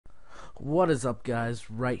What is up,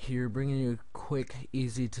 guys? Right here, bringing you a quick,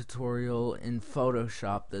 easy tutorial in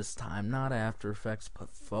Photoshop this time. Not After Effects,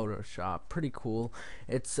 but Photoshop. Pretty cool.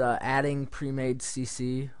 It's adding pre-made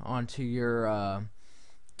CC onto your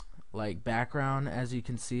background. As you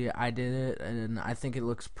can see, I did it, and I think it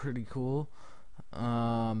looks pretty cool.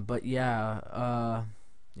 But yeah.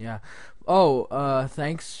 Oh,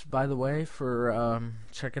 thanks, by the way, for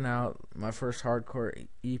checking out my first hardcore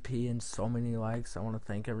EP and so many likes. I want to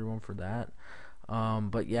thank everyone for that.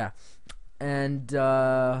 But yeah, and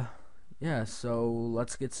yeah, so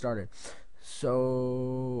let's get started.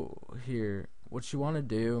 So here, what you want to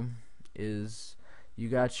do is you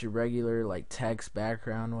got your regular text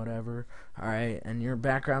background, whatever. Alright, and your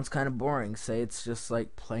background's kind of boring. Say it's just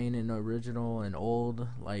like plain and original and old,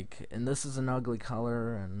 and this is an ugly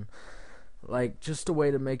color, and just a way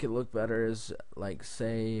to make it look better is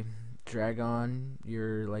say drag on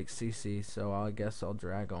your CC. So I guess I'll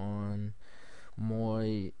drag on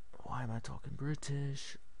my, why am I talking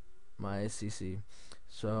British, my CC.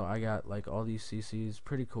 So I got all these CCs,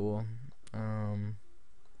 pretty cool.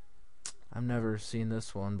 I've never seen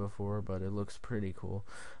this one before, but it looks pretty cool.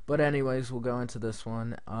 But anyways, we'll go into this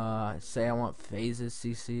one. Say I want phases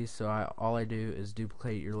CC, so all I do is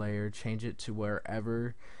duplicate your layer, change it to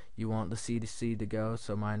wherever you want the CC to go.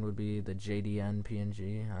 So mine would be the JDN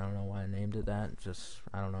PNG. I don't know why I named it that.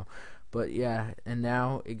 I don't know. But yeah, and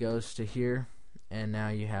now it goes to here, and now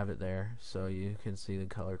you have it there. So you can see the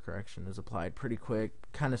color correction is applied pretty quick.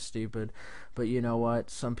 Kind of stupid, but you know what?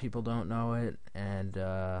 Some people don't know it, and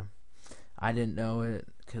I didn't know it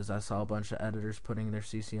because I saw a bunch of editors putting their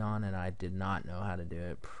CC on, and I did not know how to do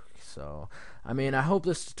it. So, I mean, I hope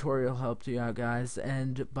this tutorial helped you out, guys.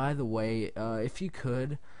 And by the way, if you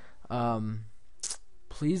could,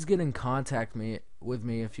 please get in contact with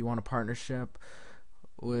me if you want a partnership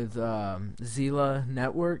with Xela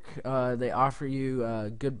Network. They offer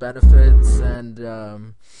you good benefits, and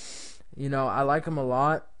you know, I like them a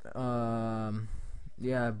lot.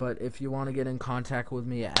 Yeah, but if you want to get in contact with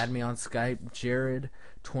me, add me on Skype,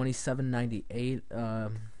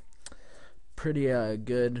 Jared2798. Pretty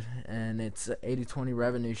good, and it's 80/20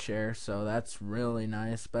 revenue share, so that's really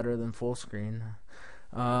nice, better than full screen.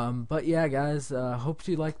 But yeah, guys, hope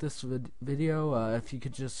you like this video. If you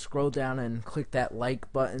could just scroll down and click that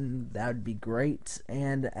like button, that would be great.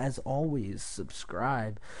 And as always,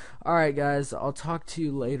 subscribe. Alright, guys, I'll talk to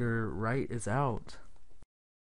you later. Wright is out.